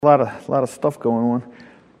A lot of stuff going on.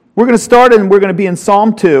 We're going to start and we're going to be in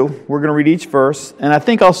Psalm 2. We're going to read each verse. And I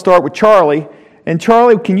think I'll start with Charlie. And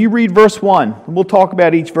Charlie, can you read verse 1? And we'll talk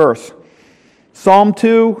about each verse. Psalm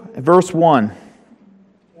 2, verse 1.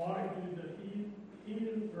 Why do the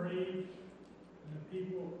heathen rage and the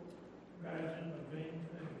people imagine a vain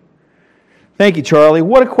thing? Thank you, Charlie.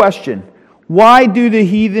 What a question. Why do the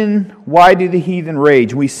heathen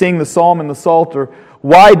rage? We sing the psalm in the Psalter.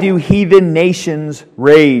 Why do heathen nations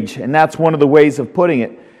rage? And that's one of the ways of putting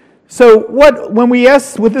it. So when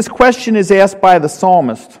this question is asked by the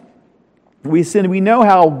psalmist, we know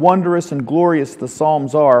how wondrous and glorious the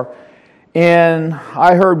Psalms are. And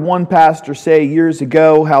I heard one pastor say years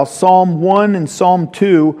ago how Psalm 1 and Psalm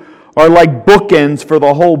 2 are like bookends for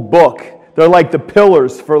the whole book. They're like the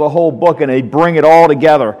pillars for the whole book, and they bring it all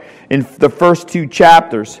together in the first two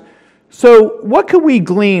chapters. So what could we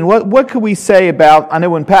glean? What could we say about? I know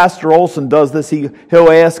when Pastor Olson does this, he'll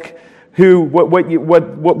ask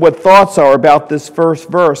what thoughts are about this first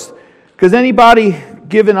verse. Does anybody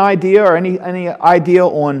give an idea or any idea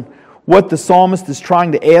on what the psalmist is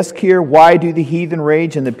trying to ask here? Why do the heathen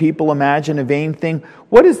rage and the people imagine a vain thing?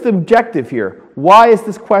 What is the objective here? Why is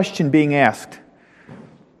this question being asked?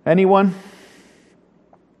 Anyone?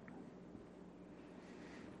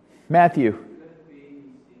 Matthew.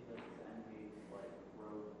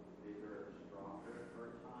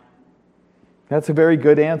 That's a very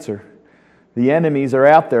good answer. The enemies are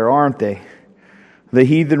out there, aren't they? The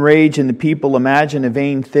heathen rage and the people imagine a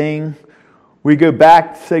vain thing. We go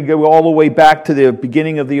all the way back to the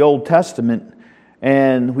beginning of the Old Testament,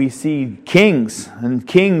 and we see kings, and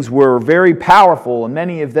kings were very powerful, and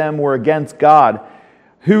many of them were against God.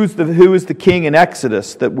 Who is the king in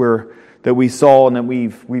Exodus that we saw and that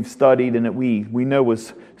we've studied and that we know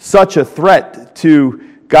was such a threat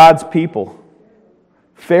to God's people?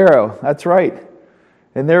 Pharaoh, that's right.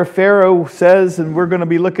 And there Pharaoh says, and we're going to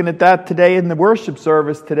be looking at that today in the worship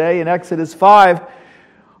service today in Exodus 5,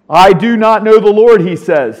 I do not know the Lord, he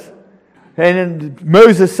says. And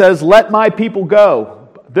Moses says, let my people go.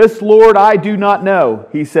 This Lord I do not know,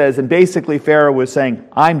 he says. And basically Pharaoh was saying,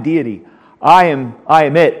 I'm deity. I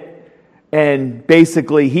am it. And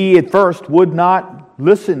basically he at first would not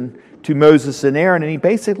listen to Moses and Aaron. And he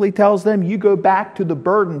basically tells them, you go back to the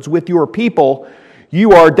burdens with your people.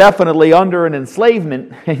 You are definitely under an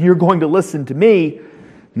enslavement, and you're going to listen to me,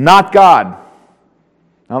 not God.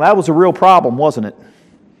 Now that was a real problem, wasn't it?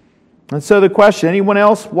 And so the question, anyone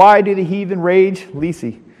else? Why do the heathen rage?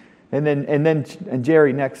 Lisi. And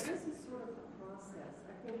Jerry next. This is sort of a process,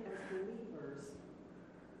 I think, as believers,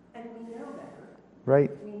 and we know better. Right.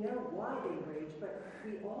 We know why they rage, but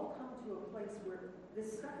we all come to a place where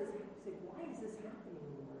this stuff is saying, why is this happening,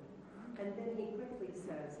 Lord? And then he quickly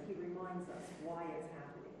says, he reminds us why it's happening.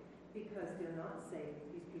 Because they're not saved,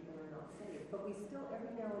 these people are not saved. But we still,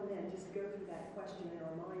 every now and then, just go through that question in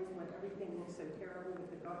our minds when everything looks so terrible with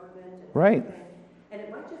the government and right. everything. And it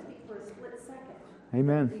might just be for a split second.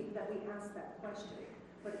 Amen. That we ask that question.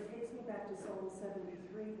 But it takes me back to Psalm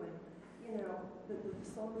 73 when, the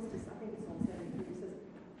psalmist is, I think it's Psalm 73,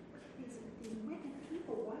 he says, these wicked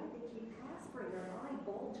people, why do they keep prospering? Their eye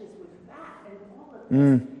bulges with fat and all of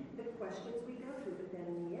this. The questions we go through, but then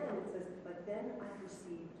in the end it says, but then I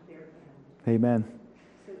perceived their end. Amen.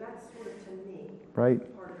 So that's sort of, to me, right.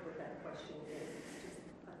 Part of what that question is. It's just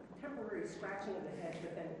a temporary scratching of the head,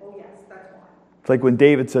 but then, oh yes, that's why. It's like when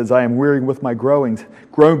David says, I am weary with my groanings.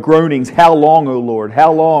 How long, O Lord?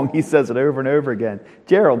 How long? He says it over and over again.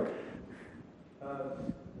 Gerald.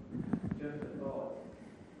 Just a thought.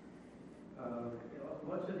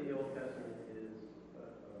 Much of the Old Testament is,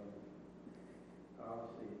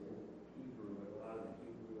 obviously it's in Hebrew, but a lot of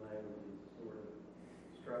the Hebrew language is sort of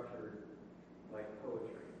structured like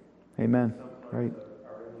poetry. Amen. Sometimes right.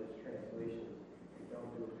 Our English translations don't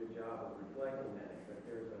do a good job of reflecting that, but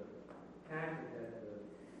there's a tactic that the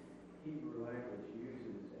Hebrew language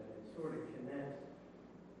uses, and it sort of connects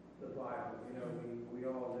the Bible. We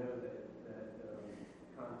all know that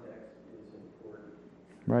context is important.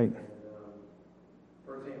 Right. And,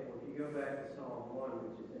 for example, if you go back to Psalm 1,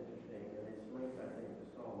 which is interesting, and it's linked, I think, to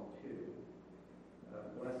Psalm 2,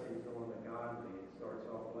 blessed is on the godly. It starts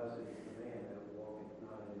off, blessed is the man that walketh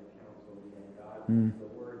not in the counsel of the ungodly. The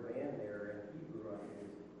word man there in Hebrew, I think,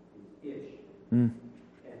 is ish. And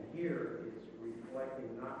here it's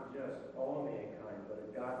reflecting not just all mankind, but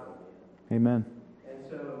a godly man. Amen. And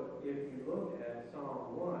so if you look at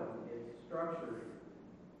Psalm 1, it's structured,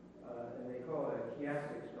 and they call it a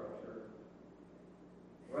chiastic structure.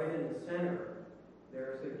 Right in the center,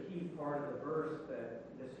 there's a key part of the verse that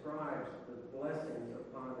describes the blessings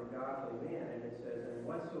upon the godly man, and it says, and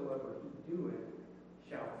whatsoever he doeth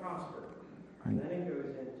shall prosper. And then it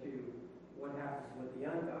goes into what happens with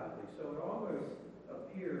the ungodly. So it almost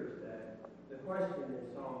appears that the question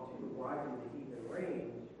in Psalm 2, why do the heathen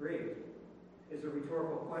rage, is a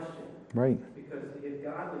rhetorical question. Right. Because the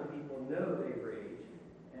godly people know they rage,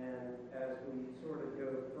 and as we sort of go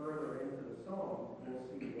further into the psalm, we'll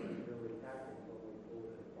see what's really happening when we pull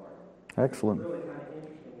it apart. Excellent. It's really kind of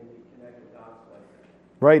interesting if you connect the dots like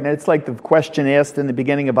that. Right, and it's like the question asked in the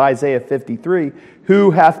beginning of Isaiah 53,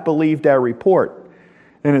 who hath believed our report?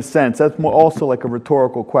 In a sense, that's also like a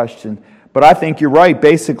rhetorical question. But I think you're right,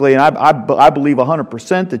 basically, and I believe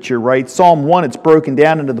 100% that you're right. Psalm 1, it's broken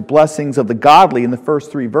down into the blessings of the godly in the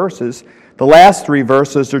first 3 verses. The last 3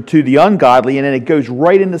 verses are to the ungodly, and then it goes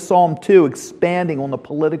right into Psalm 2, expanding on the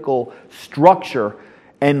political structure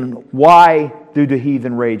and why do the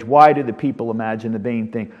heathen rage? Why do the people imagine the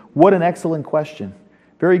vain thing? What an excellent question.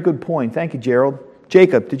 Very good point. Thank you, Gerald.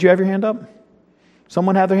 Jacob, did you have your hand up?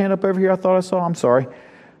 Someone had their hand up over here I thought I saw? I'm sorry.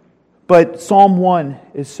 But Psalm 1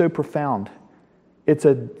 is so profound. It's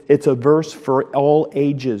a verse for all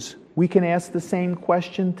ages. We can ask the same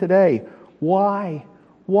question today. Why?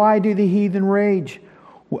 Why do the heathen rage?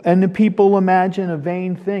 And the people imagine a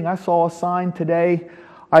vain thing. I saw a sign today.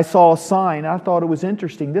 I thought it was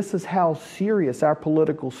interesting. This is how serious our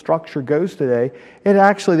political structure goes today.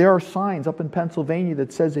 There are signs up in Pennsylvania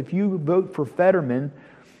that says if you vote for Fetterman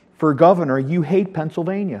for governor, you hate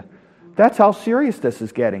Pennsylvania. That's how serious this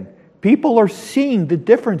is getting. People are seeing the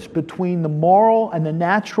difference between the moral and the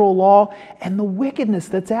natural law and the wickedness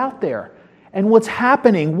that's out there. And what's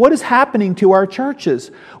happening? What is happening to our churches?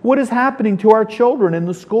 What is happening to our children in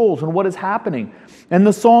the schools? And what is happening? And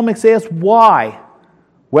the psalmist asks, why?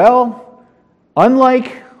 Well,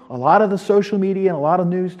 unlike a lot of the social media and a lot of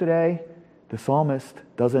news today, the psalmist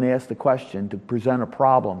doesn't ask the question to present a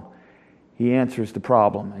problem. He answers the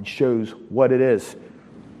problem and shows what it is.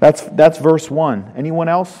 That's verse 1. Anyone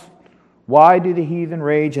else? Why do the heathen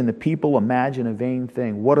rage and the people imagine a vain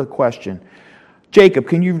thing? What a question. Jacob,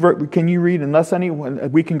 can you read, unless anyone,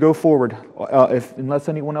 we can go forward, unless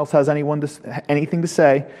anyone else has anything to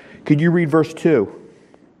say, could you read verse 2?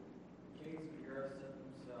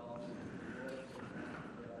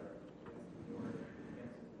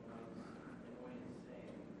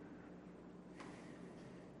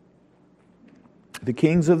 The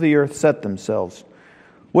kings of the earth set themselves.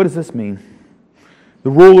 What does this mean?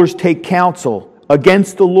 The rulers take counsel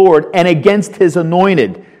against the Lord and against His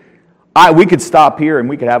anointed. We could stop here and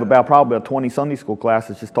we could have probably about 20 Sunday school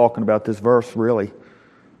classes just talking about this verse, really.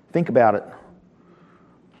 Think about it.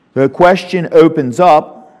 The question opens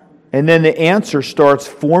up, and then the answer starts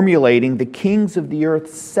formulating. The kings of the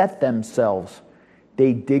earth set themselves.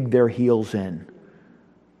 They dig their heels in.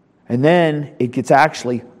 And then it gets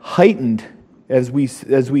actually heightened as we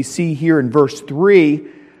see here in verse 3.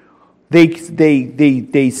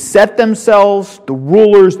 They set themselves, the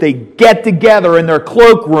rulers, they get together in their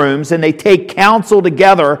cloakrooms and they take counsel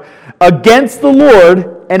together against the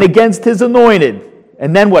Lord and against His anointed.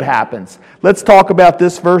 And then what happens? Let's talk about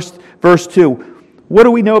this verse 2. What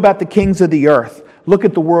do we know about the kings of the earth? Look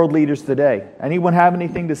at the world leaders today. Anyone have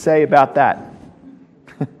anything to say about that?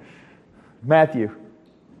 Matthew.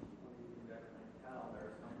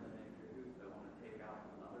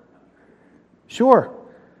 Sure.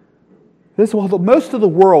 Most of the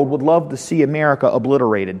world would love to see America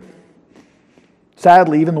obliterated.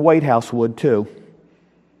 Sadly, even the White House would too.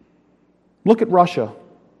 Look at Russia.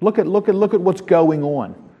 Look at what's going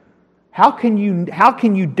on. How can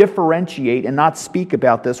you differentiate and not speak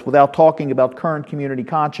about this without talking about current community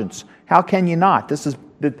conscience? How can you not?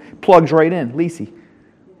 It plugs right in. Lisi.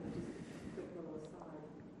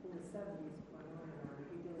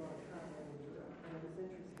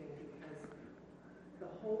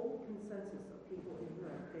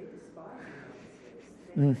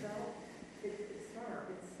 It's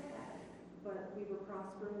sad, but we were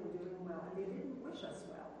prospering and doing well, and they didn't wish us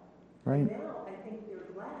well. Right. And now I think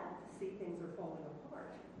they're glad to see things are falling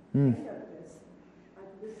apart. I know this.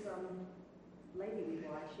 This lady we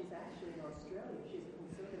watch, she's actually in Australia. She's a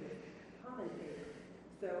conservative commentator.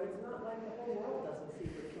 So it's not like the whole world doesn't see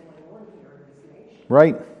what's going on here in this nation.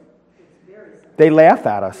 Right. It's very sad. They laugh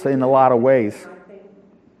at us in a lot of ways.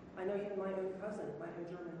 I know even my own cousin, my own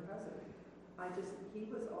German cousin. It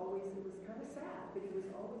was kind of sad, but he was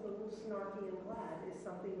always a little snarky and glad if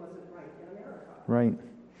something wasn't right in America. Right.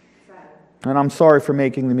 Sad. And I'm sorry for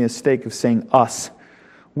making the mistake of saying us.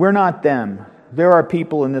 We're not them. There are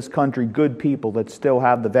people in this country, good people, that still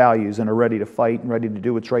have the values and are ready to fight and ready to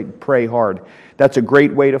do what's right and pray hard. That's a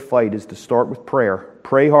great way to fight, is to start with prayer.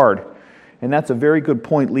 Pray hard. And that's a very good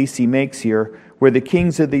point Lisi makes here. where the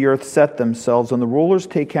kings of the earth set themselves, and the rulers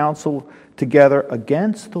take counsel together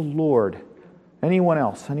against the Lord. Anyone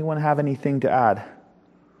else? Anyone have anything to add?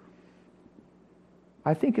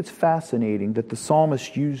 I think it's fascinating that the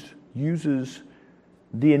psalmist uses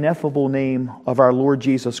the ineffable name of our Lord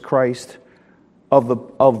Jesus Christ, of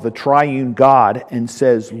the triune God, and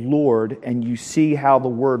says Lord, and you see how the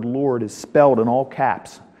word Lord is spelled in all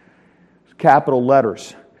caps, capital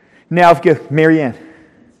letters. Now, if you Marianne.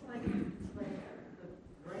 It's like the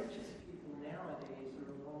righteous people nowadays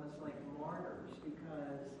are almost like martyrs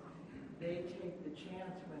because they take the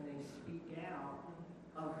chance when they speak out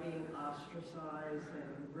of being ostracized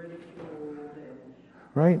and ridiculed, and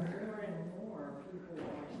Right. more and more people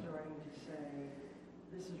are starting to say,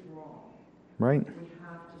 this is wrong. Right. We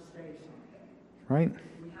have to say something. Right.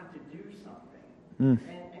 We have to do something. Mm.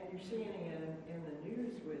 And you're seeing it in the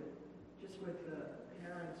news with the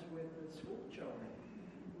parents with the school children.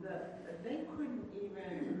 They couldn't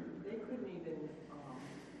even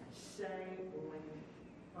say on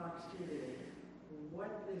Fox TV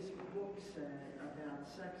what this book said about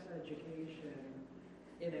sex education,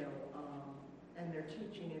 and they're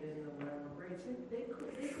teaching it in the lower grades. They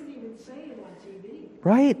couldn't even say it on TV.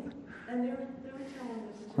 Right. And they were telling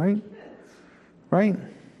this to Right. kids. Right.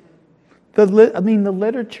 The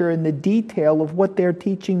literature and the detail of what they're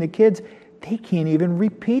teaching the kids, they can't even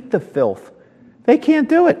repeat the filth. They can't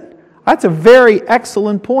do it. That's a very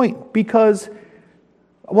excellent point because,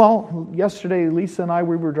 yesterday Lisa and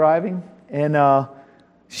we were driving, and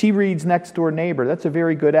she reads Next Door Neighbor. That's a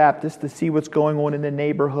very good app just to see what's going on in the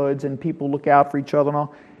neighborhoods and people look out for each other and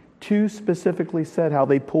all. 2 specifically said how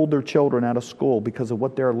they pulled their children out of school because of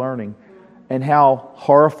what they're learning and how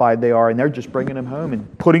horrified they are, and they're just bringing them home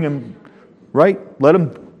and putting them, right? Put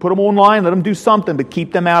them online, let them do something, but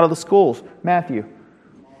keep them out of the schools. Matthew.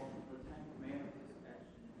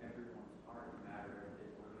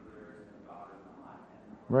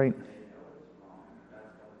 Right.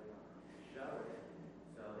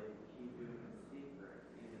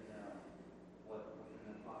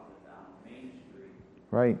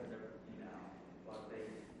 Right.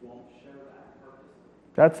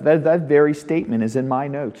 That very statement is in my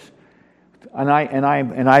notes, and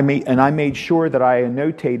I made sure that I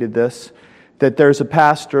annotated this. That there's a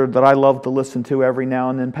pastor that I love to listen to every now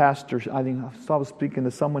and then. Pastor, I was speaking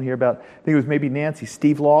to someone here about, I think it was maybe Nancy,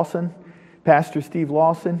 Steve Lawson, Pastor Steve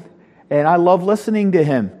Lawson, and I love listening to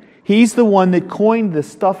him. He's the one that coined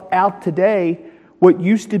this stuff out today. What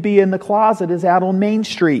used to be in the closet is out on Main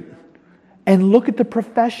Street. And look at the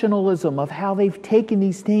professionalism of how they've taken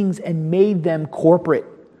these things and made them corporate.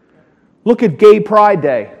 Look at Gay Pride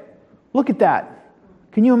Day. Look at that.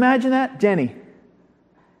 Can you imagine that? Jenny?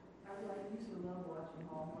 I used to love watching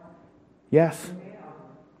Hallmark. Yes.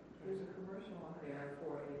 There's a commercial on there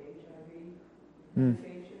for a HIV Mm.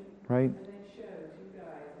 medication. Right. And it shows you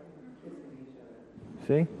guys kissing each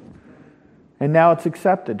other. See? And now it's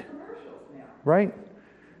accepted. Commercials now. Right?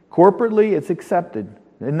 Corporately, it's accepted.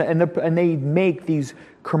 And they make these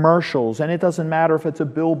commercials, and it doesn't matter if it's a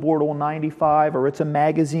billboard on 95 or it's a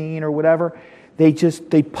magazine or whatever. They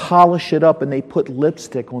polish it up and they put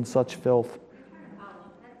lipstick on such filth.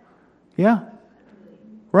 Yeah.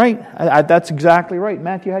 Right. That's exactly right.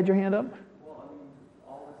 Matthew had your hand up? Well,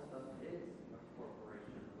 all this stuff is a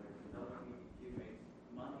corporation where nobody makes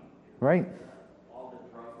money. Right. All the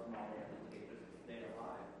drugs and all the applications to stay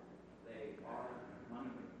alive, they are money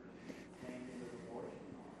makers. Same thing with abortion.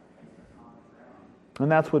 And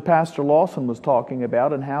that's what Pastor Lawson was talking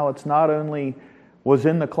about, and how it's not only was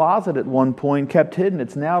in the closet at one point, kept hidden,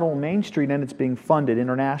 it's now on Main Street and it's being funded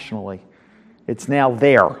internationally. It's now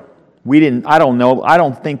there. I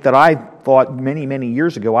don't think that I thought many, many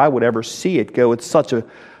years ago I would ever see it go at such a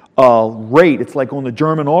rate. It's like on the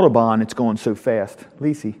German Autobahn, it's going so fast.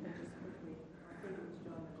 Lisi.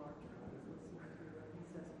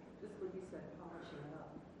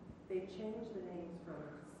 They've changed the names from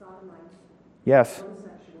sodomites, Yes.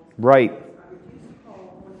 homosexuals. Right. I refuse to call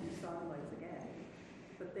one of these sodomites a gay,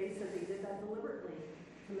 but they said they did that deliberately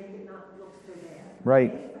to make it not look so bad.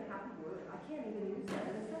 Right. Gay is a happy word. I can't even use that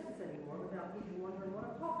in a sentence anymore without people wondering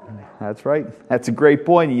what I'm talking about. That's right. That's a great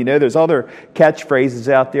point. There's other catchphrases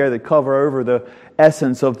out there that cover over the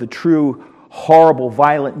essence of the true horrible,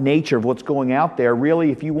 violent nature of what's going out there.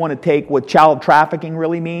 Really, if you want to take what child trafficking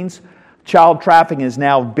really means, child trafficking is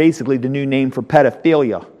now basically the new name for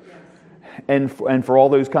pedophilia. And for all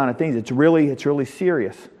those kind of things. It's really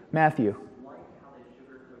serious. Matthew. Like how they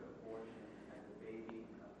sugarcoat abortion as a baby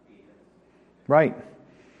fetus. Right.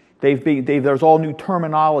 There's all new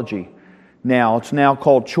terminology now. It's now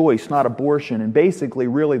called choice, not abortion. And basically,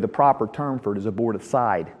 really, the proper term for it is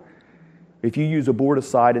aborticide. If you use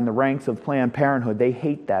aborticide in the ranks of Planned Parenthood, they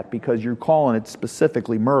hate that because you're calling it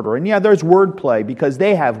specifically murder. And yeah, there's wordplay because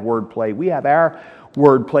they have wordplay. We have our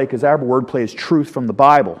wordplay because our wordplay is truth from the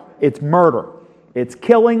Bible. It's murder. It's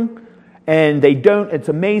killing, and they don't. It's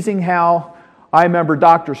amazing how I remember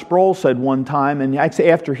Dr. Sproul said one time, and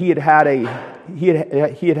after he had had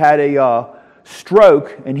a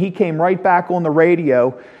stroke, and he came right back on the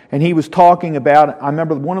radio, and he was talking about. I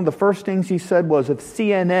remember one of the first things he said was, if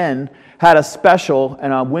CNN had a special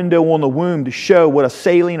and a window on the womb to show what a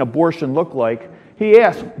saline abortion looked like, he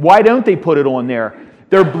asked, why don't they put it on there?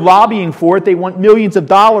 They're lobbying for it. They want millions of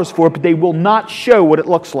dollars for it, but they will not show what it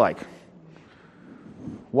looks like.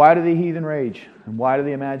 Why do the heathen rage? And why do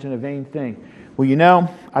they imagine a vain thing? Well, you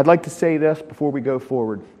know, I'd like to say this before we go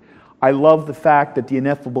forward. I love the fact that the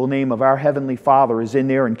ineffable name of our Heavenly Father is in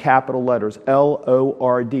there in capital letters,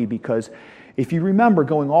 Lord, because if you remember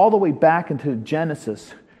going all the way back into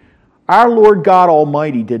Genesis, our Lord God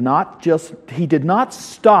Almighty did not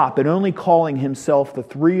stop at only calling himself the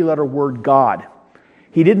three-letter word God.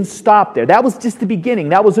 He didn't stop there. That was just the beginning.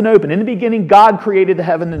 That was an open. In the beginning, God created the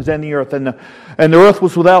heavens and the earth, and the earth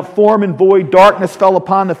was without form and void. Darkness fell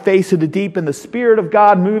upon the face of the deep, and the Spirit of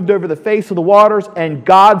God moved over the face of the waters, and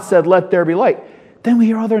God said, let there be light. Then we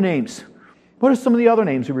hear other names. What are some of the other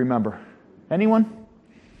names we remember? Anyone?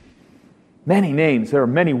 Many names. There are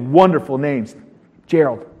many wonderful names.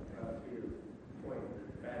 Gerald.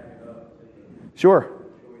 Sure.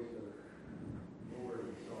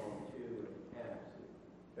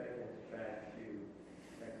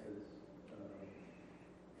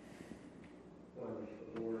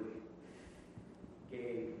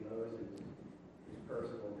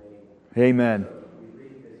 Amen. So we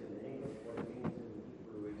read this in English, what it means in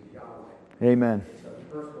Hebrew is Yahweh. Amen. It's a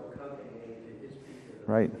personal covenant name to his people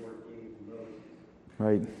that Right. the Lord gave Moses.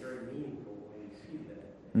 Right. It's very meaningful when you see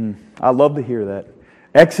that. I love to hear that.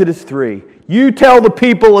 Exodus 3. You tell the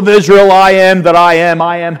people of Israel, I am that I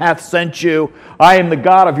am hath sent you. I am the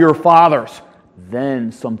God of your fathers.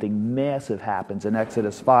 Then something massive happens in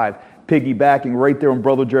Exodus 5. Piggybacking right there on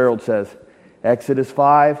Brother Gerald says. Exodus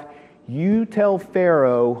 5. You tell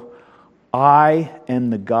Pharaoh, I am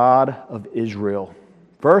the God of Israel.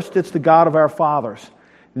 First, it's the God of our fathers.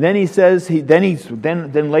 Then he says,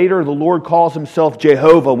 then later the Lord calls himself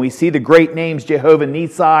Jehovah. And we see the great names, Jehovah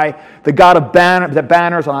Nissi, the God of the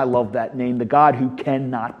banners, and I love that name, the God who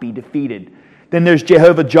cannot be defeated. Then there's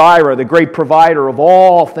Jehovah Jireh, the great provider of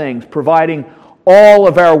all things, providing all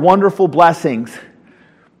of our wonderful blessings.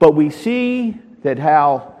 But we see that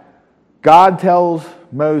how God tells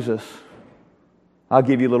Moses, I'll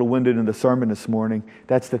give you a little window in the sermon this morning.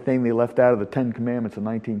 That's the thing they left out of the Ten Commandments in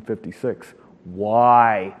 1956.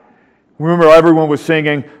 Why? Remember everyone was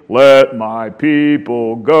singing, let my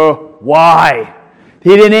people go. Why?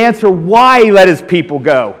 He didn't answer why he let his people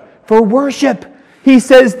go. For worship. He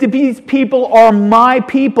says, these people are my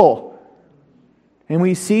people. And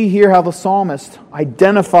we see here how the psalmist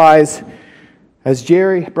identifies, as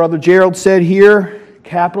Brother Gerald said here,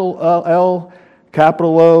 capital L,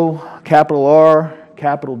 capital O, capital R,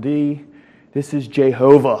 capital D. This is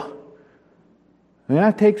Jehovah. And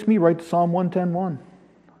that takes me right to Psalm 110:1.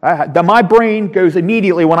 My brain goes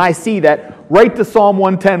immediately when I see that right to Psalm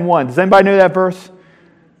 110:1. Does anybody know that verse?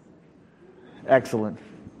 Excellent.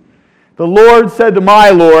 The Lord said to my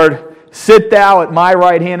Lord, sit thou at my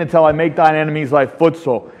right hand until I make thine enemies thy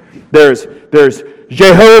footstool. There's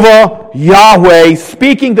Jehovah, Yahweh,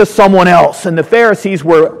 speaking to someone else. And the Pharisees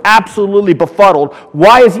were absolutely befuddled.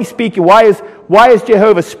 Why is he speaking? Why is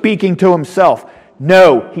Jehovah speaking to himself?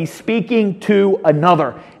 No, he's speaking to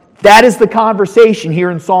another. That is the conversation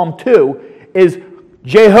here in Psalm 2, is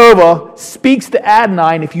Jehovah speaks to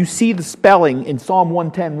Adonai. And if you see the spelling in Psalm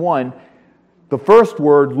 110:1, the first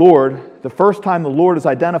word, Lord, the first time the Lord is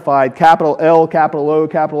identified, capital L, capital O,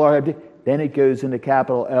 capital R, then it goes into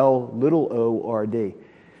capital L, little o, R, D.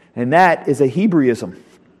 And that is a Hebraism,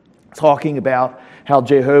 talking about how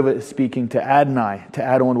Jehovah is speaking to Adonai, to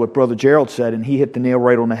add on to what Brother Gerald said, and he hit the nail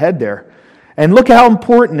right on the head there. And look how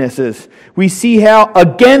important this is. We see how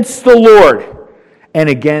against the Lord and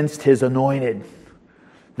against his anointed.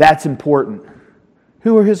 That's important.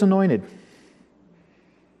 Who are his anointed?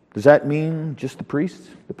 Does that mean just the priests,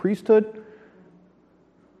 the priesthood?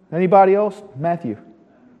 Anybody else? Matthew.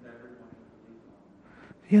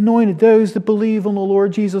 The anointed, those that believe on the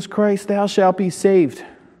Lord Jesus Christ, thou shalt be saved.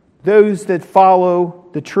 Those that follow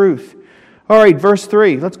the truth. All right, verse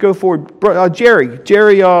 3. Let's go forward. Jerry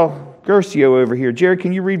Gercio over here. Jerry,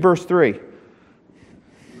 can you read verse 3? Let us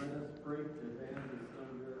break the band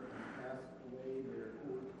asunder and cast away their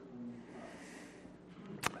cords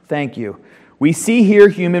from us. Thank you. We see here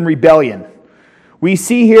human rebellion. We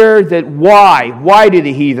see here that why? Why did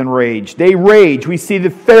the heathen rage? They rage. We see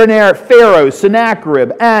the Pharaoh,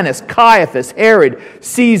 Sennacherib, Annas, Caiaphas, Herod,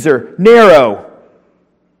 Caesar, Nero,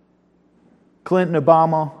 Clinton,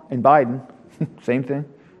 Obama, and Biden. Same thing.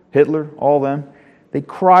 Hitler, all of them. They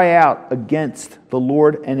cry out against the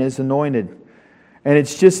Lord and His anointed. And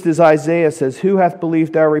it's just as Isaiah says, who hath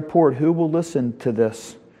believed our report? Who will listen to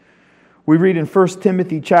this? We read in 1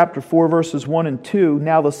 Timothy chapter 4, verses 1 and 2,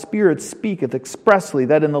 Now the Spirit speaketh expressly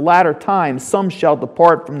that in the latter times some shall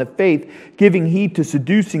depart from the faith, giving heed to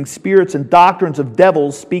seducing spirits and doctrines of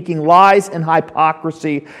devils, speaking lies and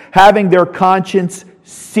hypocrisy, having their conscience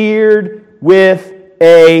seared with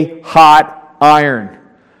a hot iron.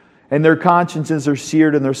 And their consciences are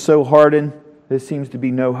seared and they're so hardened, there seems to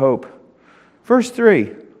be no hope. Verse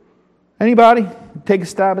 3. Anybody take a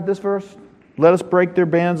stab at this verse? Let us break their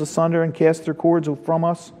bands asunder and cast their cords from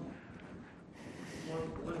us.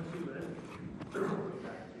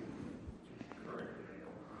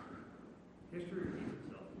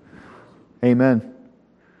 Amen.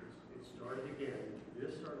 It started again.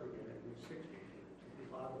 This started again in 60.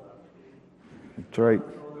 That's right.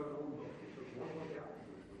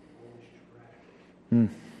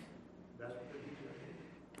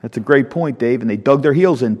 That's a great point, Dave. And they dug their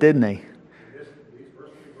heels in, didn't they?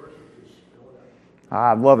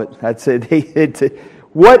 I love it. That's it.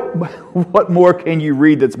 What more can you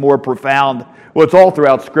read that's more profound? Well, it's all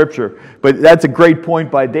throughout Scripture. But that's a great point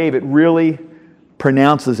by Dave. It really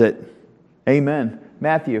pronounces it. Amen.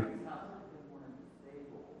 Matthew.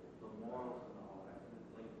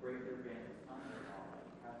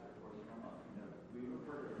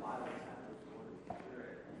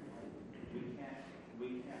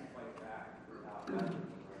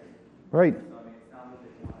 Right.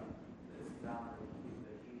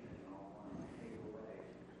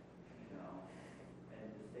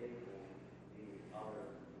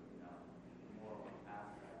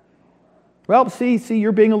 Well, see,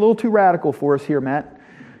 you're being a little too radical for us here, Matt.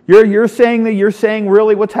 You're saying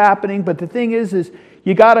really what's happening, but the thing is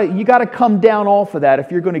you gotta come down off of that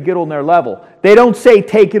if you're going to get on their level. They don't say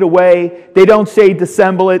take it away. They don't say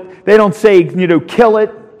dissemble it. They don't say kill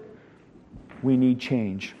it. We need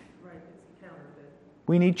change.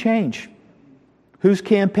 We need change. Whose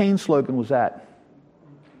campaign slogan was that?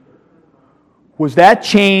 Was that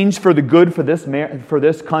change for the good for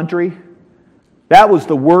this country? That was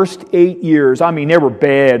the worst 8 years. I mean, they were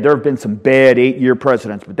bad. There have been some bad 8-year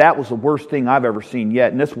presidents, but that was the worst thing I've ever seen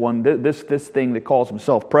yet. And this one, this thing that calls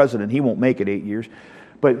himself president, he won't make it 8 years.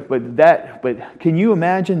 But can you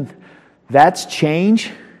imagine that's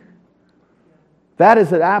change? That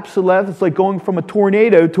is an absolute. It's like going from a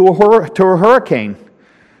tornado to a hurricane.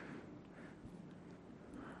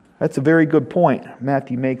 That's a very good point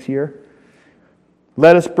Matthew makes here.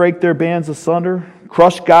 Let us break their bands asunder,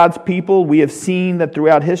 crush God's people. We have seen that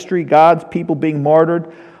throughout history, God's people being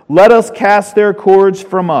martyred. Let us cast their cords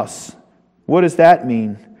from us. What does that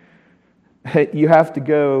mean? You have to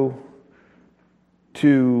go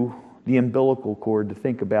to the umbilical cord to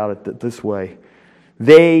think about it this way.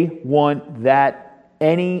 They want that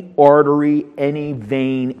any artery, any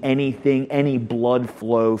vein, anything, any blood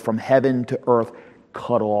flow from heaven to earth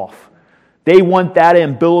cut off. They want that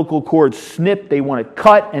umbilical cord snipped, they want it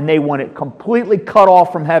cut, and they want it completely cut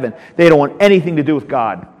off from heaven. They don't want anything to do with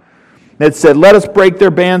God. It said, let us break their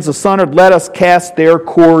bands asunder, let us cast their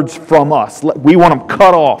cords from us. We want them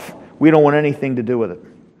cut off. We don't want anything to do with it.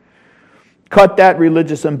 Cut that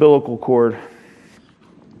religious umbilical cord.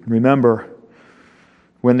 Remember,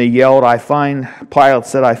 when they yelled, Pilate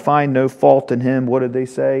said, I find no fault in him. What did they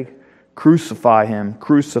say? Crucify him,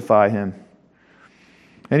 crucify him.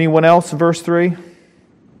 Anyone else in verse 3?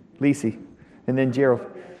 Lisi, and then Gerald.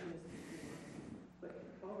 But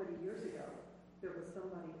already years ago, there was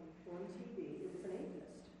somebody on TV, it was an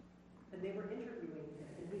atheist, and they were interviewing him,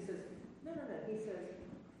 and he says, no. He says,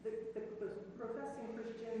 the professing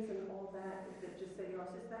Christians and all that just say,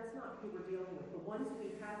 that's not who we're dealing with. The ones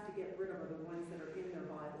we have to get rid of are the ones that are in their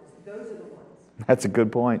Bibles. Those are the ones. That's a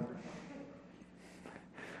good point.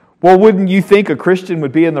 Well, wouldn't you think a Christian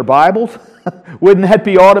would be in their Bibles? Wouldn't that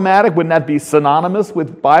be automatic? Wouldn't that be synonymous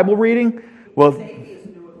with Bible reading? Well,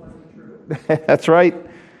 that's right.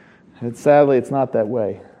 And sadly, it's not that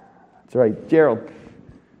way. That's right. Gerald. It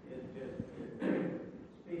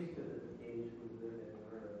speaks to the age we live in.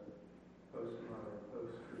 We're in a postmodern,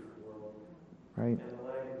 post-truth world. Right. And the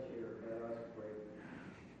language here, let us break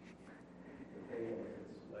the bands.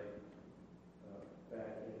 It's like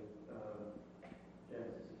back in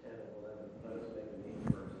Genesis 10 and 11, let us make a new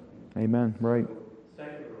person. Amen. Right. So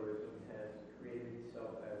secularism has created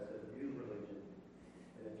itself as a new religion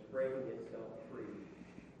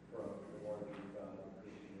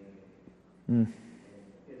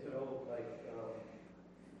It's an old, like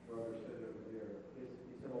Brother said over there,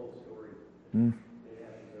 it's an old story. It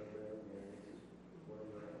happens over there, and it's where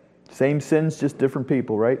we're at. Same sins, just different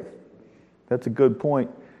people, right? That's a good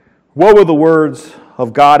point. What were the words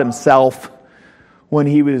of God himself when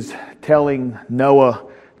he was telling Noah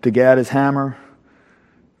to get out his hammer,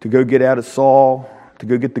 to go get out his saw, to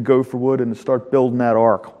go get the gopher wood, and to start building that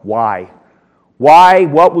ark? Why? Why?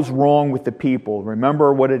 What was wrong with the people?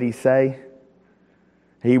 Remember, what did he say?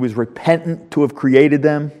 He was repentant to have created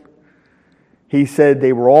them. He said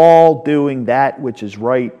they were all doing that which is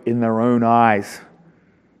right in their own eyes.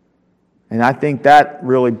 And I think that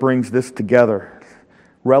really brings this together.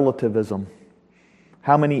 Relativism.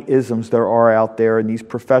 How many isms there are out there in these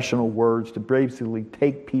professional words to basically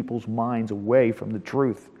take people's minds away from the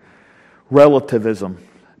truth. Relativism.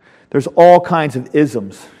 There's all kinds of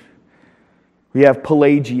isms. We have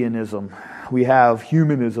Pelagianism. We have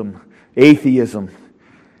humanism, atheism,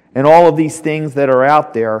 and all of these things that are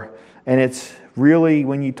out there. And it's really,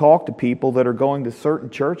 when you talk to people that are going to certain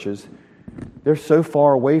churches, they're so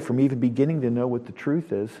far away from even beginning to know what the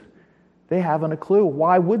truth is. They haven't a clue.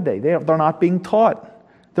 Why would they? They're not being taught.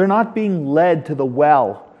 They're not being led to the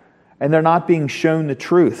well, and they're not being shown the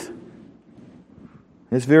truth.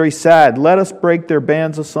 It's very sad. Let us break their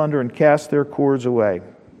bands asunder and cast their cords away.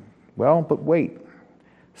 Well, but wait.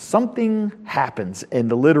 Something happens, and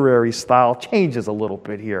the literary style changes a little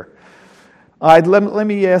bit here. Let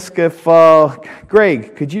me ask if,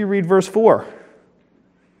 Greg, could you read verse 4?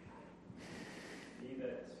 He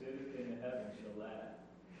that sitteth in the heavens shall laugh,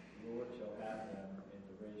 the Lord shall have them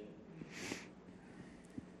in derision.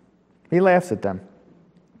 He laughs at them.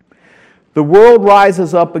 The world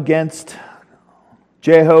rises up against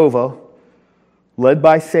Jehovah, led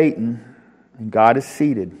by Satan, and God is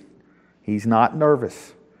seated. He's not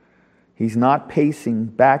nervous. He's not pacing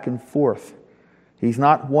back and forth. He's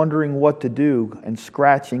not wondering what to do and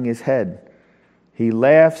scratching his head. He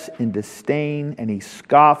laughs in disdain and he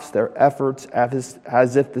scoffs their efforts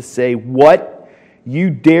as if to say, "What?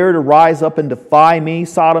 You dare to rise up and defy me,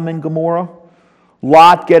 Sodom and Gomorrah?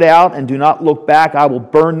 Lot, get out and do not look back. I will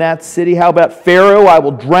burn that city. How about Pharaoh? I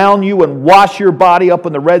will drown you and wash your body up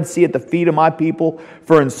in the Red Sea at the feet of my people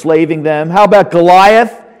for enslaving them. How about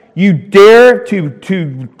Goliath? You dare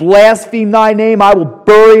to blaspheme thy name? I will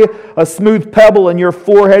bury a smooth pebble in your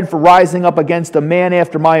forehead for rising up against a man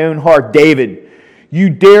after my own heart, David. You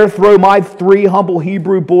dare throw my 3 humble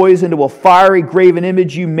Hebrew boys into a fiery graven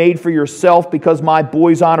image you made for yourself because my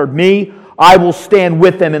boys honored me? I will stand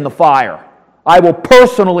with them in the fire. I will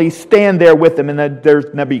personally stand there with them." And then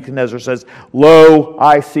there's Nebuchadnezzar says, "Lo,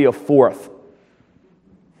 I see a 4th.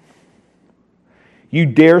 You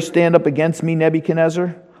dare stand up against me,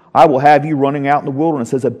 Nebuchadnezzar? I will have you running out in the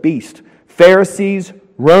wilderness as a beast. Pharisees,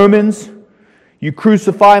 Romans, you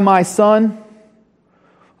crucify my son.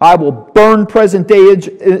 I will burn present-day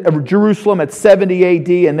Jerusalem at 70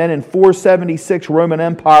 AD, and then in 476, Roman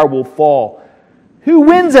Empire will fall." Who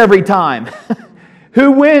wins every time?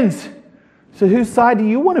 Who wins? So whose side do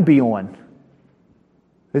you want to be on?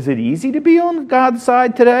 Is it easy to be on God's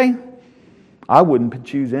side today? I wouldn't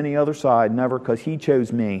choose any other side, never, because He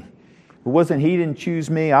chose me. If it wasn't He didn't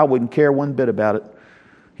choose me, I wouldn't care one bit about it.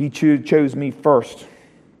 He chose me first.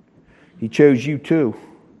 He chose you too.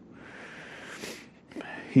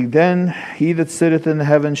 He that sitteth in the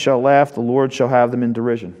heavens shall laugh, the Lord shall have them in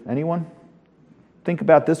derision. Anyone? Think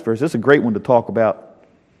about this verse. This is a great one to talk about.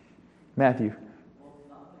 Matthew. Well,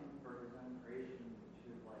 nothing for His own creation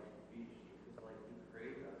should be, it's like He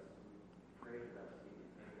created us, He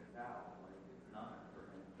became us out. It's nothing for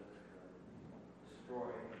Him just to destroy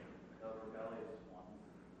the rebellious ones.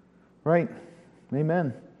 Right.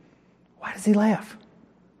 Amen. Why does He laugh?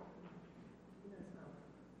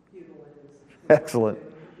 Excellent.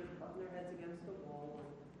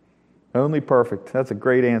 Only perfect. That's a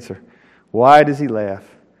great answer. Why does He laugh?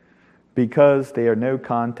 Because they are no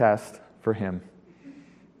contest for Him.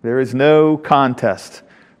 There is no contest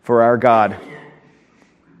for our God.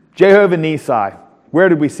 Jehovah Nissi. Where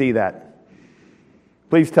did we see that?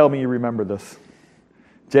 Please tell me you remember this.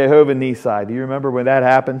 Jehovah Nissi. Do you remember when that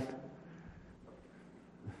happened?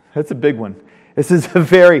 That's a big one. This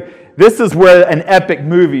is where an epic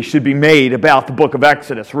movie should be made about the book of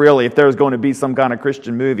Exodus, really, if there was going to be some kind of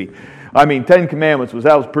Christian movie. I mean, 10 Commandments was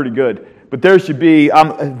pretty good. But there should be,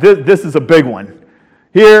 this is a big one.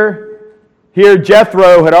 Here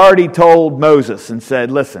Jethro had already told Moses and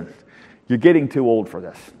said, "Listen, you're getting too old for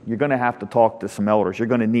this. You're going to have to talk to some elders. You're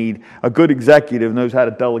going to need a good executive who knows how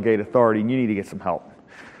to delegate authority, and you need to get some help."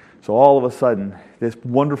 So all of a sudden, this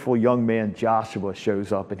wonderful young man, Joshua,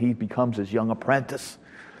 shows up, and he becomes his young apprentice.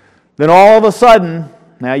 Then all of a sudden,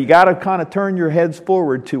 now you got to kind of turn your heads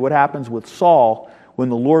forward to what happens with Saul when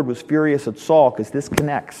the Lord was furious at Saul, because this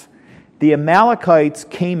connects. The Amalekites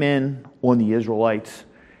came in on the Israelites,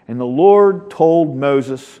 and the Lord told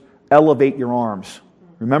Moses, elevate your arms.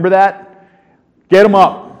 Remember that? Get them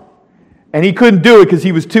up. And he couldn't do it because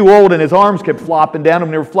he was too old and his arms kept flopping down. And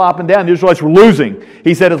when they were flopping down, the Israelites were losing.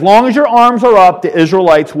 He said, as long as your arms are up, the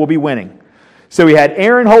Israelites will be winning. So he had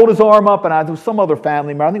Aaron hold his arm up, and there was some other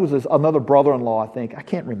family member. I think it was another brother-in-law, I think. I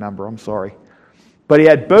can't remember. I'm sorry. But he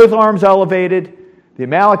had both arms elevated. The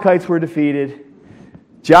Amalekites were defeated.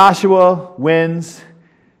 Joshua wins.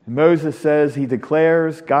 And Moses says, he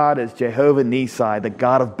declares God as Jehovah Nissi, the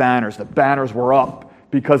God of banners. The banners were up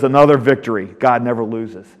because another victory. God never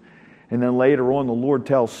loses. And then later on, the Lord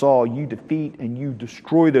tells Saul, you defeat and you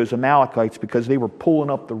destroy those Amalekites because they were pulling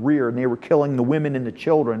up the rear and they were killing the women and the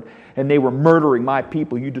children and they were murdering my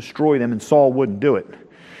people. You destroy them, and Saul wouldn't do it.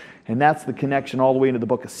 And that's the connection all the way into the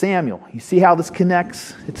book of Samuel. You see how this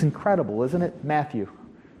connects? It's incredible, isn't it? Matthew.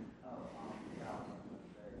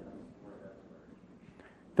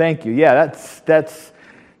 Thank you. Yeah, that's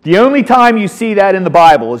the only time you see that in the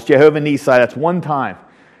Bible is Jehovah Nissi. That's one time.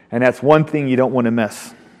 And that's one thing you don't want to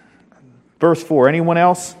miss. Verse 4, anyone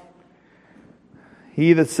else?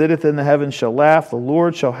 He that sitteth in the heavens shall laugh, the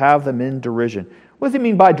Lord shall have them in derision. What does it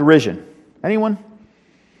mean by derision? Anyone?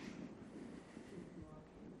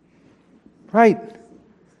 Right.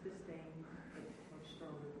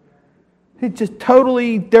 It just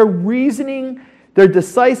totally, their reasoning, their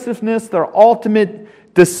decisiveness, their ultimate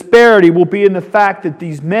disparity will be in the fact that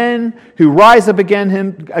these men who rise up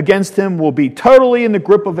against him will be totally in the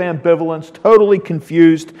grip of ambivalence, totally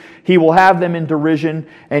confused. He will have them in derision,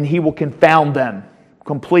 and he will confound them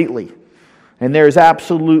completely. And there is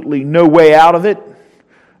absolutely no way out of it.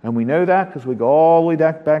 And we know that because we go all the way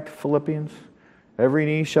back to Philippians. Every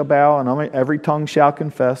knee shall bow and every tongue shall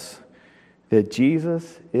confess that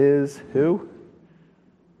Jesus is who?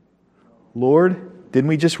 Lord. Didn't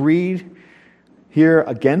we just read here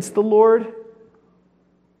against the Lord?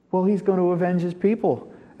 Well, he's going to avenge his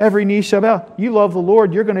people. Every knee shall bow. You love the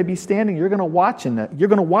Lord, you're going to be standing, you're going to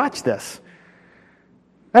watch this.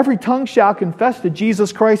 Every tongue shall confess that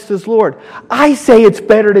Jesus Christ is Lord. I say it's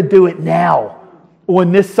better to do it now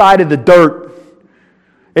on this side of the dirt.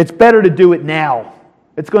 It's better to do it now.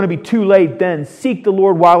 It's going to be too late then. Seek the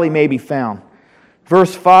Lord while he may be found.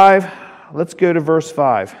 Verse 5. Let's go to verse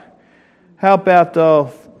 5. How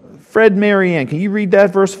about Fred Marianne? Can you read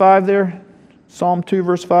that verse 5 there? Psalm 2,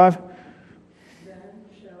 verse 5. Then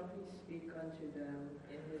shall he speak unto them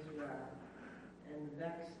in his wrath, and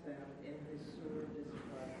vex them in his sore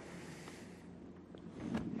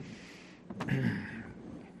displeasure.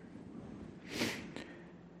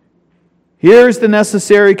 Here's the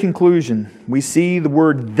necessary conclusion. We see the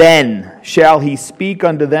word then shall he speak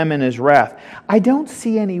unto them in his wrath. I don't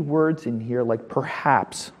see any words in here like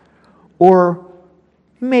perhaps, or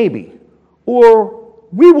maybe, or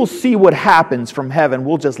we will see what happens from heaven.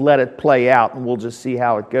 We'll just let it play out and we'll just see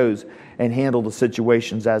how it goes and handle the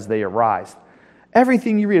situations as they arise.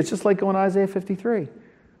 Everything you read, it's just like going to Isaiah 53.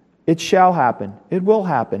 It shall happen. It will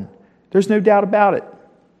happen. There's no doubt about it.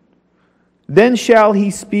 Then shall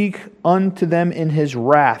he speak unto them in his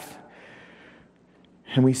wrath.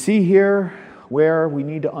 And we see here where we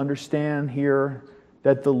need to understand here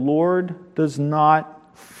that the Lord does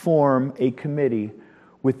not form a committee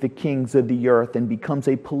with the kings of the earth and becomes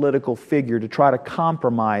a political figure to try to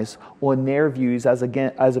compromise on their views as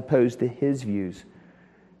opposed to his views.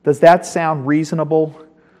 Does that sound reasonable?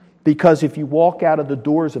 Because if you walk out of the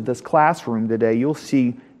doors of this classroom today, you'll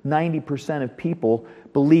see 90% of people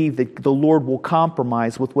believe that the Lord will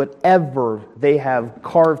compromise with whatever they have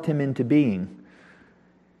carved him into being.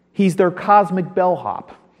 He's their cosmic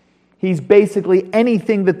bellhop. He's basically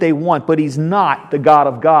anything that they want, but he's not the God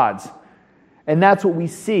of gods. And that's what we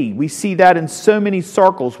see. We see that in so many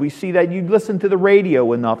circles. We see that you listen to the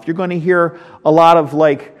radio enough, you're going to hear a lot of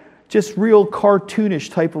just real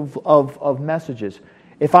cartoonish type of messages.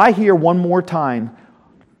 If I hear one more time,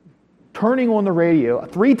 turning on the radio,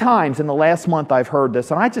 3 times in the last month I've heard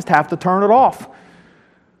this, and I just have to turn it off.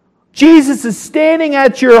 Jesus is standing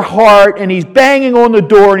at your heart and he's banging on the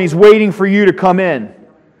door and he's waiting for you to come in.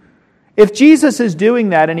 If Jesus is doing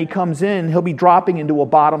that and he comes in, he'll be dropping into a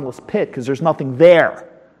bottomless pit because there's nothing there.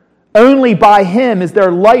 Only by him is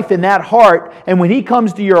there life in that heart, and when he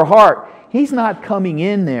comes to your heart, he's not coming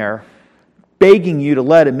in there begging you to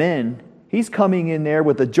let him in. He's coming in there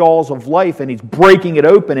with the jaws of life and he's breaking it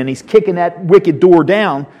open and he's kicking that wicked door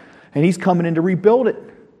down and he's coming in to rebuild it.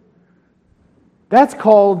 That's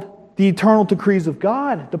called the eternal decrees of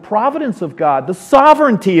God, the providence of God, the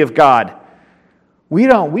sovereignty of God. We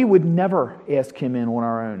would never ask Him in on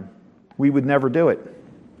our own. We would never do it.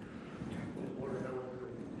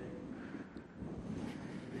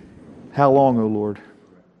 How long, O Lord?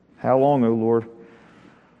 How long, O Lord?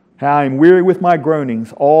 How I am weary with my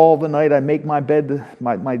groanings. All the night I make my bed,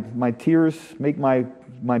 my tears make my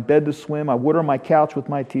bed to swim. I water my couch with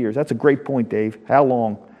my tears. That's a great point, Dave. How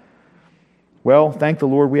long? Well, thank the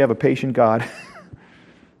Lord we have a patient God.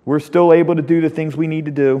 We're still able to do the things we need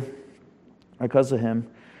to do because of Him.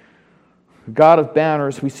 God of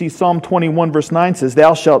banners, we see Psalm 21 verse 9 says,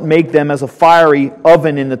 Thou shalt make them as a fiery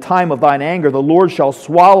oven in the time of thine anger. The Lord shall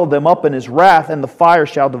swallow them up in His wrath, and the fire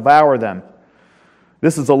shall devour them.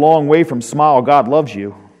 This is a long way from smile. God loves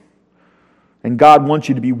you. And God wants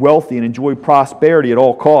you to be wealthy and enjoy prosperity at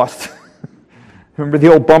all costs. Remember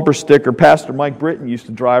the old bumper sticker Pastor Mike Britton used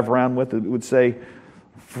to drive around with? It would say,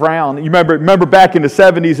 frown. You remember back in the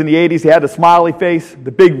 70s and the 80s, he had the smiley face,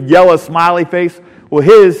 the big yellow smiley face? Well,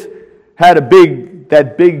 his had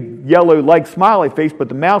that big yellow like smiley face, but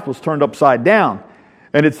the mouth was turned upside down.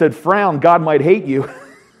 And it said, frown, God might hate you.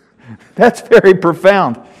 That's very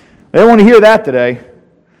profound. They don't want to hear that today.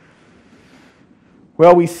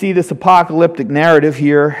 Well, we see this apocalyptic narrative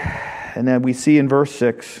here, and then we see in verse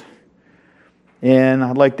 6. And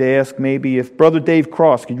I'd like to ask maybe if Brother Dave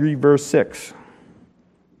Cross could read verse 6.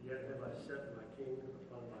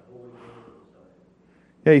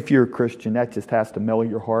 Yeah, if you're a Christian, that just has to mellow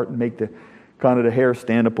your heart and make the hair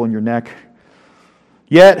stand up on your neck.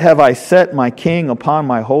 Yet have I set my King upon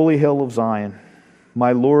my holy hill of Zion,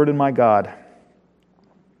 my Lord and my God.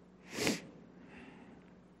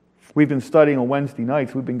 We've been studying on Wednesday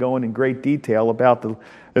nights. We've been going in great detail about the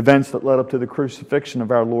events that led up to the crucifixion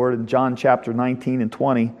of our Lord in John chapter 19 and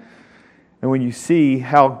 20. And when you see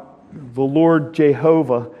how the Lord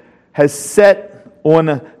Jehovah has set on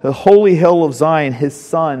the holy hill of Zion His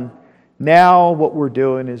Son, now what we're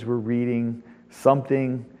doing is we're reading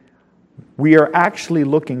something. We are actually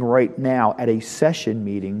looking right now at a session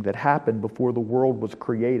meeting that happened before the world was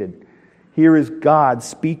created. Here is God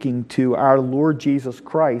speaking to our Lord Jesus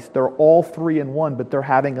Christ. They're all three in one, but they're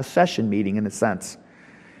having a session meeting in a sense.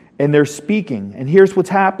 And they're speaking, and here's what's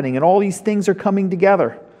happening, and all these things are coming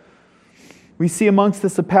together. We see amongst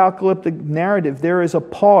this apocalyptic narrative, there is a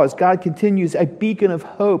pause. God continues, a beacon of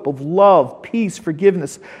hope, of love, peace,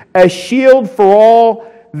 forgiveness, a shield for all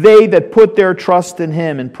they that put their trust in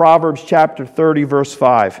Him, in Proverbs chapter 30, verse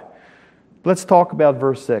 5. Let's talk about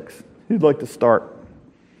verse 6. Who'd like to start?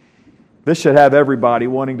 This should have everybody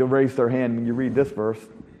wanting to raise their hand when you read this verse.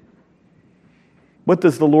 What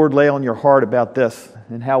does the Lord lay on your heart about this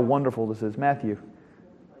and how wonderful this is? Matthew.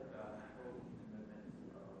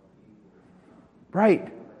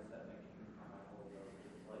 Right.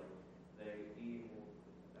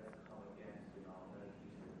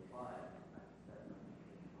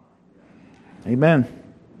 Amen.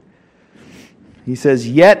 He says,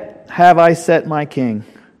 Yet have I set my King.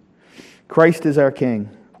 Christ is our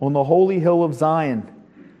King. On the holy hill of Zion.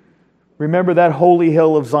 Remember that holy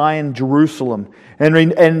hill of Zion, Jerusalem. And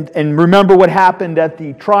remember what happened at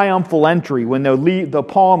the triumphal entry when the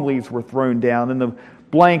palm leaves were thrown down and the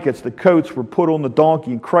blankets, the coats were put on the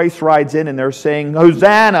donkey, and Christ rides in and they're saying,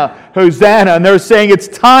 Hosanna, Hosanna. And they're saying, it's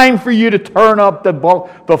time for you to turn up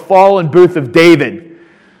the fallen booth of David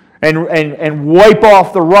and wipe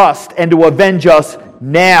off the rust and to avenge us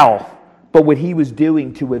now. But what He was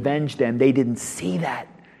doing to avenge them, they didn't see that.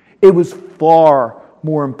 It was far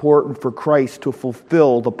more important for Christ to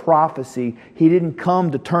fulfill the prophecy. He didn't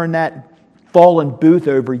come to turn that fallen booth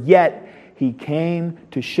over, yet He came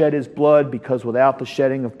to shed His blood, because without the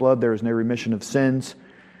shedding of blood there is no remission of sins,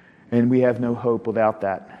 and we have no hope without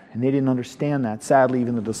that. And they didn't understand that. Sadly,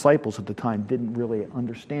 even the disciples at the time didn't really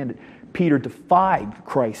understand it. Peter defied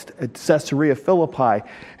Christ at Caesarea Philippi,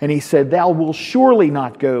 and he said, Thou wilt surely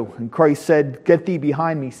not go. And Christ said, Get thee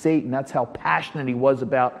behind me, Satan. That's how passionate He was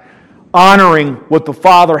about honoring what the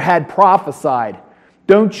Father had prophesied.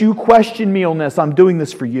 Don't you question me on this. I'm doing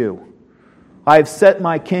this for you. I have set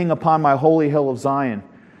my King upon my holy hill of Zion.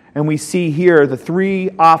 And we see here the three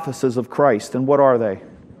offices of Christ. And what are they?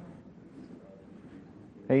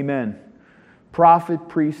 Amen. Prophet,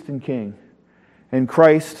 priest, and king. And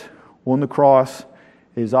Christ on the cross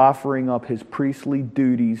is offering up His priestly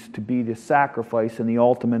duties to be the sacrifice and the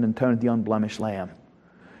ultimate atonement, the unblemished lamb.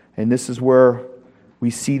 And this is where we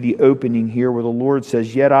see the opening here where the Lord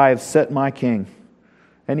says, Yet I have set my King.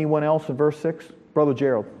 Anyone else in verse 6? Brother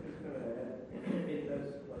Gerald. It does,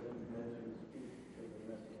 like you mentioned, speak to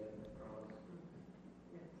the Messianic promise.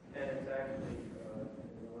 And it's actually,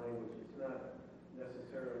 in the language, it's not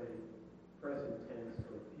necessarily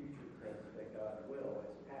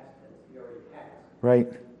Right.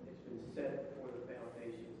 It's been set before the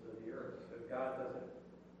foundations of the earth. So God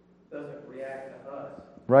doesn't react to us.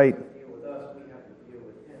 Right. To deal with us, we have to deal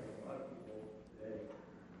with Him. A lot of people today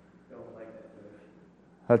don't like that notion.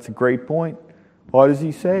 That's a great point. What does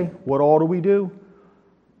he say? What all do we do?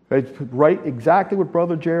 It's right, exactly what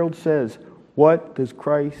Brother Gerald says. What does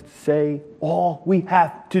Christ say all we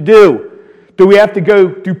have to do? Do we have to go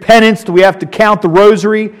do penance? Do we have to count the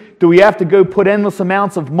rosary? Do we have to go put endless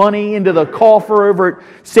amounts of money into the coffer over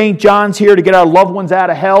at St. John's here to get our loved ones out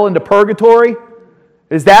of hell into purgatory?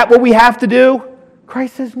 Is that what we have to do?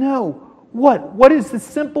 Christ says no. What? What is the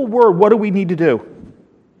simple word? What do we need to do?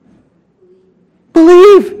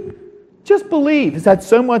 Believe. Just believe. Is that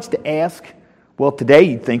so much to ask? Well, today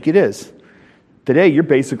you'd think it is. Today you're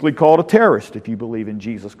basically called a terrorist if you believe in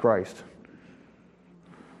Jesus Christ.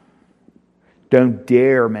 Don't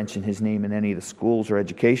dare mention his name in any of the schools or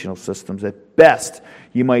educational systems. At best,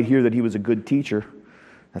 you might hear that he was a good teacher.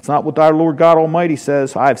 That's not what our Lord God Almighty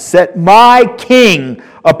says. I have set my king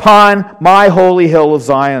upon my holy hill of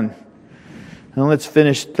Zion. And let's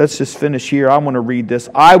just finish here. I want to read this.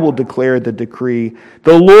 I will declare the decree.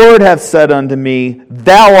 The Lord hath said unto me,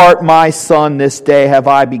 Thou art my son, this day have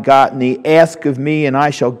I begotten thee. Ask of me, and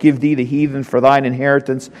I shall give thee the heathen for thine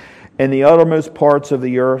inheritance, and the uttermost parts of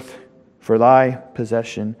the earth for thy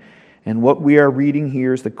possession. And what we are reading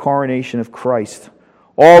here is the coronation of Christ.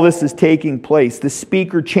 All this is taking place. The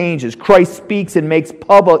speaker changes. Christ speaks and makes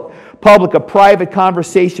public a private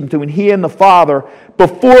conversation between he and the Father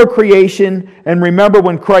before creation. And remember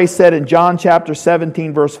when Christ said in John chapter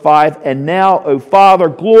 17, verse 5, And now, O Father,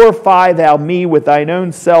 glorify thou me with thine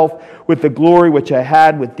own self, with the glory which I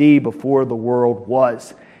had with thee before the world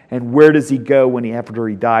was. And where does he go after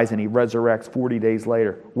he dies and he resurrects 40 days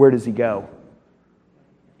later? Where does he go?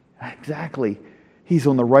 Exactly. He's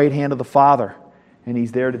on the right hand of the Father. And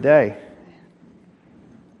he's there today.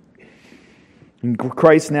 And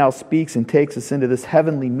Christ now speaks and takes us into this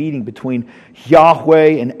heavenly meeting between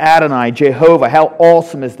Yahweh and Adonai, Jehovah. How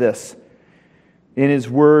awesome is this? In his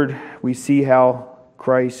word, we see how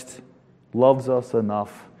Christ loves us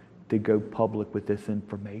enough to go public with this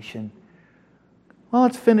information. Well,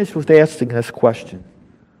 let's finish with asking this question.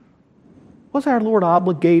 Was our Lord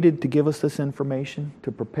obligated to give us this information,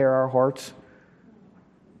 to prepare our hearts?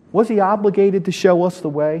 Was he obligated to show us the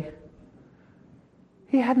way?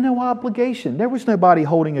 He had no obligation. There was nobody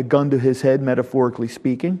holding a gun to his head, metaphorically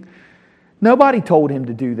speaking. Nobody told him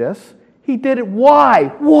to do this. He did it. Why?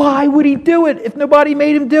 Why would he do it if nobody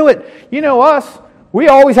made him do it? You know us, we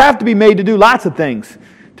always have to be made to do lots of things.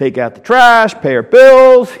 Take out the trash, pay our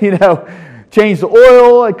bills, change the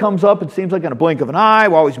oil. It comes up, it seems like in a blink of an eye.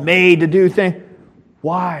 We're always made to do things.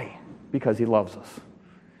 Why? Because he loves us.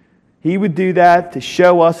 He would do that to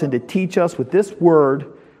show us and to teach us with this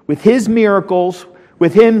word, with his miracles,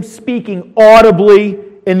 with him speaking audibly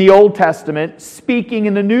in the Old Testament, speaking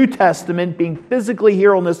in the New Testament, being physically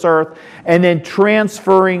here on this earth, and then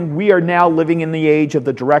transferring. We are now living in the age of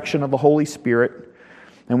the direction of the Holy Spirit.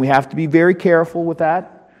 And we have to be very careful with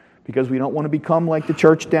that because we don't want to become like the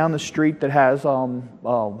church down the street that has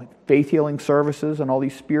faith healing services and all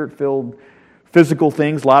these spirit-filled physical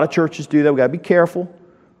things. A lot of churches do that. We've got to be careful.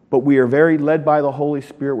 But we are very led by the Holy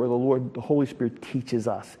Spirit, where the Holy Spirit teaches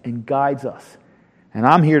us and guides us. And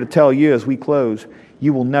I'm here to tell you as we close,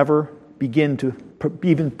 you will never begin to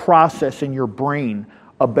even process in your brain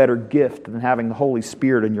a better gift than having the Holy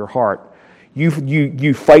Spirit in your heart.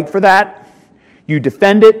 You fight for that. You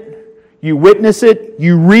defend it. You witness it.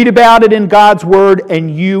 You read about it in God's Word.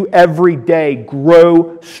 And you every day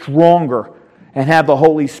grow stronger and have the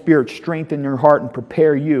Holy Spirit strengthen your heart and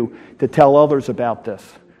prepare you to tell others about this.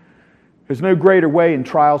 There's no greater way in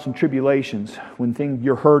trials and tribulations when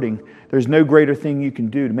you're hurting. There's no greater thing you can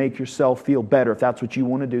do to make yourself feel better if that's what you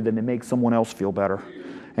want to do than to make someone else feel better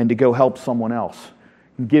and to go help someone else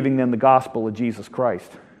and giving them the gospel of Jesus Christ.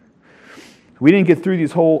 We didn't get through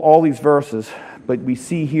all these verses, but we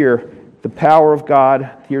see here the power of God.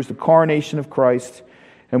 Here's the coronation of Christ.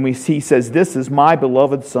 And he says, This is my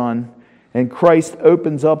beloved Son. And Christ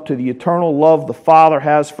opens up to the eternal love the Father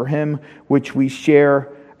has for him, which we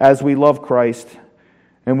share as we love Christ.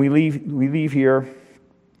 And we leave here,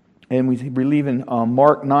 and we leave in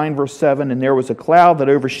Mark 9, verse 7, And there was a cloud that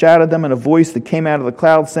overshadowed them, and a voice that came out of the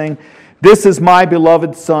cloud saying, This is my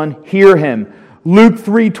beloved Son, hear him. Luke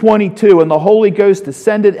 3:22, And the Holy Ghost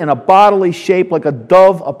descended in a bodily shape like a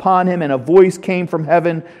dove upon him, and a voice came from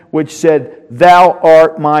heaven, which said, Thou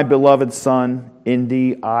art my beloved Son, in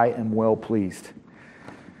thee I am well pleased.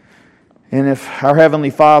 And if our Heavenly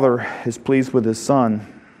Father is pleased with his Son,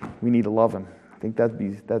 we need to love him. think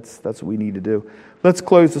that's what we need to do. Let's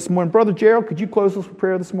close this morning. Brother Gerald, could you close us with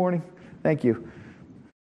prayer this morning? Thank you.